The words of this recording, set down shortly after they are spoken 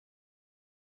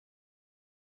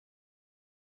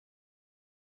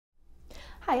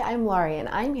Hi, I'm Laurie and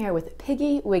I'm here with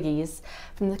Piggy Wiggies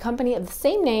from the company of the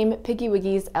same name, Piggy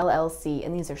Wiggies LLC,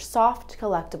 and these are soft,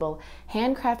 collectible,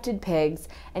 handcrafted pigs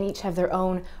and each have their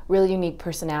own really unique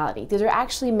personality. These are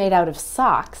actually made out of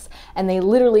socks and they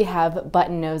literally have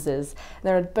button noses.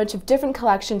 There are a bunch of different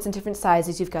collections in different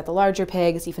sizes. You've got the larger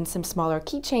pigs, even some smaller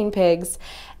keychain pigs,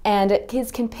 and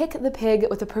kids can pick the pig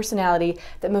with a personality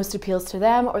that most appeals to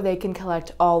them, or they can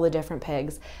collect all the different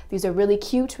pigs. These are really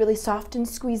cute, really soft and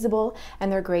squeezable,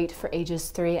 and they're great for ages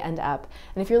 3 and up.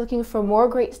 And if you're looking for more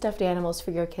great stuffed animals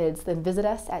for your kids, then visit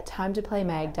us at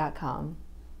timetoplaymag.com.